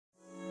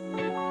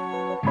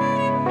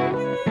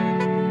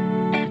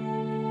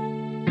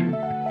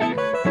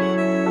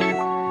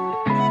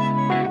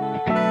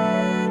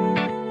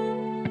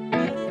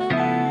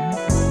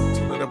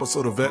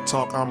episode of Vet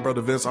Talk. I'm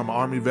Brother Vince. I'm an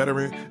Army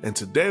veteran, and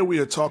today we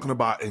are talking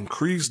about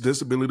increased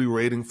disability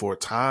rating for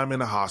time in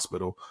the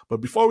hospital.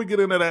 But before we get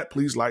into that,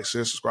 please like,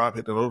 share, subscribe,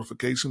 hit the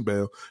notification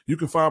bell. You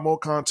can find more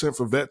content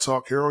for Vet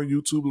Talk here on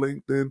YouTube,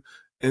 LinkedIn,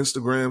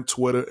 Instagram,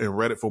 Twitter, and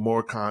Reddit for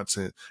more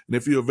content. And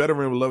if you're a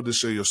veteran, would love to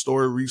share your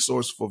story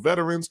resource for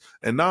veterans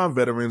and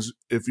non-veterans.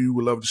 If you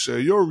would love to share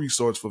your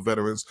resource for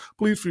veterans,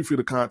 please feel free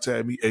to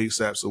contact me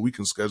ASAP so we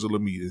can schedule a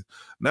meeting.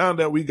 Now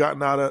that we got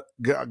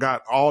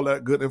all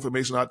that good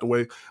information out the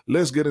way,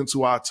 let's get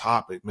into our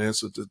topic, man.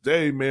 So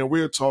today, man,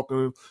 we're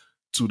talking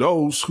to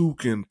those who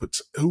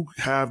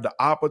have the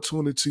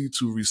opportunity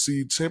to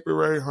receive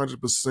temporary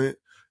 100%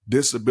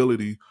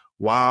 disability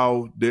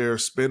while they're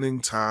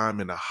spending time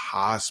in a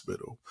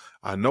hospital.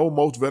 I know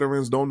most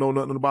veterans don't know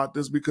nothing about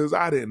this because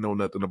I didn't know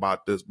nothing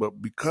about this,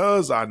 but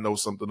because I know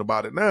something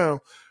about it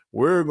now,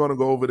 we're going to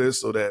go over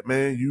this so that,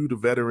 man, you, the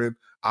veteran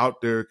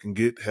out there, can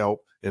get help,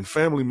 and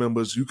family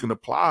members, you can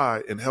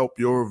apply and help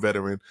your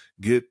veteran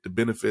get the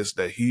benefits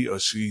that he or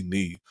she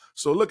need.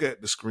 So look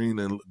at the screen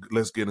and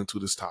let's get into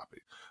this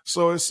topic.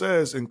 So it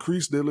says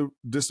increased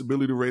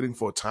disability rating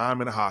for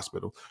time in a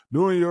hospital.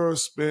 During your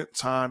spent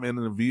time in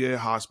a VA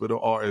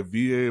hospital or a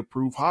VA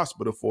approved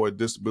hospital for a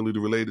disability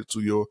related to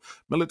your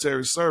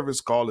military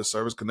service, called a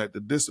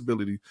service-connected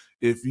disability.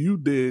 If you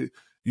did,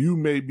 you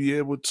may be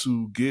able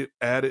to get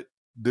added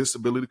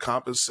disability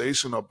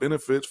compensation or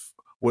benefits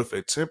with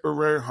a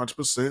temporary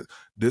 100%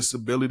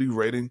 disability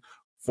rating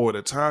for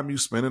the time you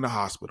spend in the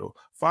hospital.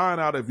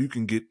 Find out if you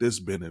can get this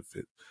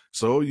benefit.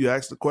 So you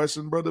ask the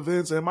question, Brother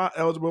Vince, am I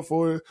eligible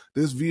for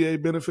this VA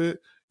benefit?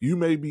 You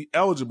may be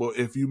eligible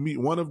if you meet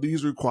one of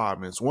these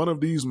requirements. One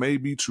of these may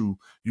be true.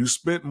 You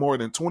spent more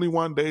than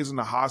 21 days in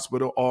the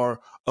hospital or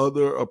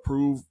other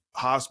approved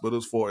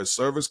hospitals for a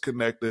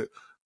service-connected,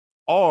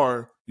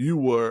 or you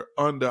were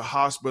under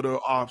hospital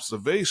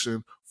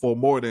observation for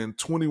more than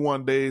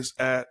 21 days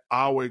at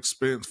our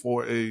expense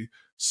for a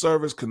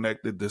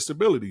service-connected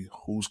disability.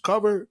 Who's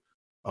covered?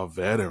 A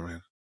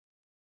veteran.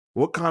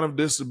 What kind of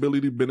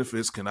disability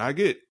benefits can I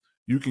get?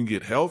 You can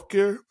get health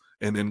care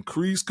and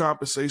increased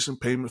compensation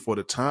payment for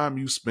the time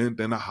you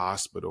spent in a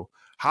hospital.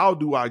 How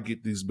do I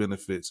get these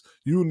benefits?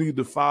 You need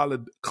to file a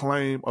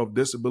claim of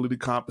disability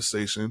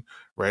compensation.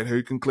 Right here,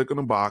 you can click on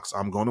the box.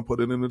 I'm going to put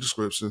it in the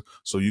description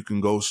so you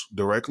can go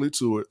directly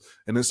to it.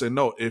 And then say,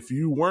 no, if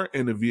you weren't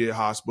in the VA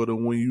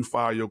hospital when you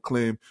file your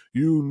claim,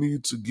 you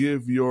need to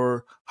give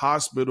your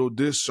hospital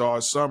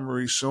discharge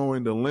summary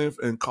showing the length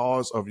and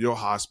cause of your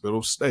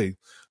hospital stay.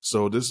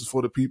 So this is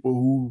for the people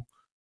who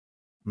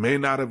may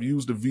not have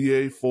used the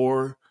VA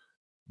for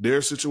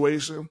their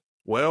situation.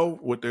 Well,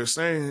 what they're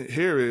saying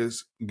here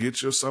is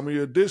get your some of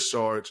your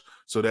discharge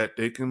so that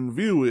they can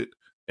view it,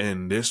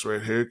 and this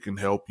right here can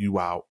help you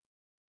out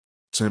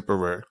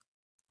temporarily.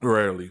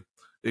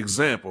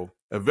 Example,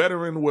 a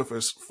veteran with a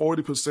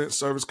 40%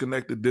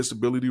 service-connected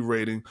disability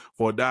rating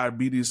for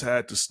diabetes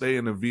had to stay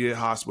in a VA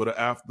hospital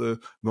after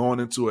going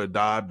into a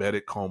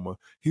diabetic coma.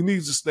 He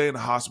needs to stay in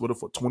the hospital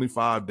for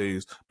 25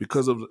 days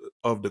because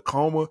of the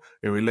coma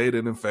and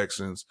related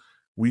infections.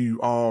 We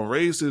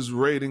raised his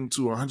rating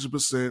to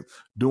 100%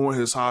 during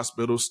his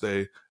hospital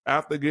stay.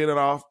 After getting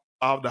off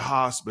of the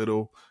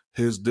hospital,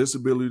 his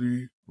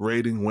disability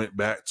rating went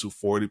back to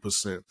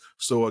 40%.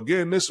 So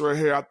again, this right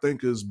here I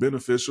think is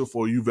beneficial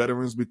for you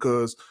veterans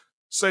because,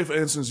 say for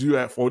instance, you're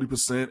at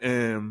 40%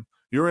 and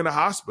you're in a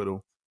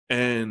hospital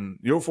and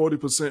your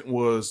 40%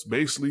 was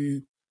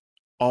basically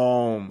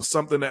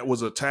something that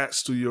was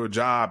attached to your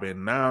job,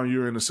 and now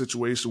you're in a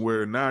situation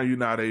where now you're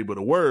not able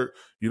to work.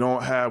 You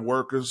don't have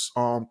workers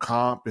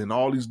comp and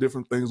all these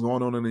different things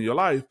going on in your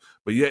life,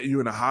 but yet you're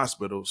in the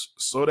hospital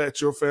so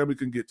that your family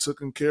can get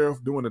taken care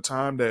of during the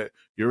time that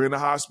you're in the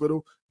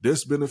hospital.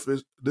 This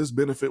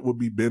benefit will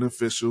be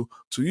beneficial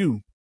to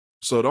you.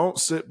 So don't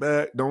sit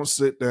back, don't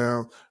sit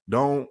down,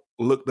 don't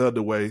look the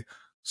other way.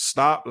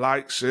 Stop,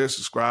 like, share,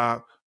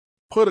 subscribe,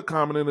 put a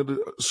comment in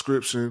the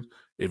description.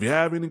 If you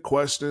have any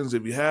questions,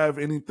 if you have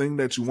anything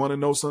that you want to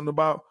know something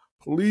about,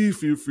 please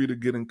feel free to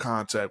get in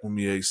contact with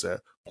me ASAP.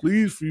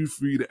 Please feel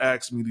free to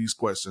ask me these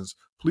questions.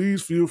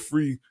 Please feel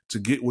free to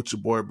get with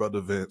your boy, Brother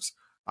Vince.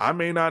 I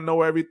may not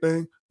know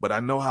everything, but I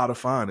know how to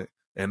find it.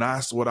 And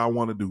that's what I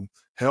want to do.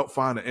 Help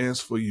find the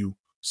answer for you.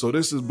 So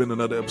this has been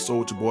another episode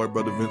with your boy,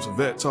 Brother Vince of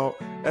Vet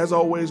Talk. As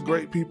always,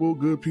 great people,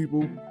 good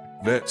people,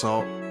 Vet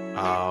Talk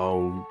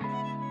out.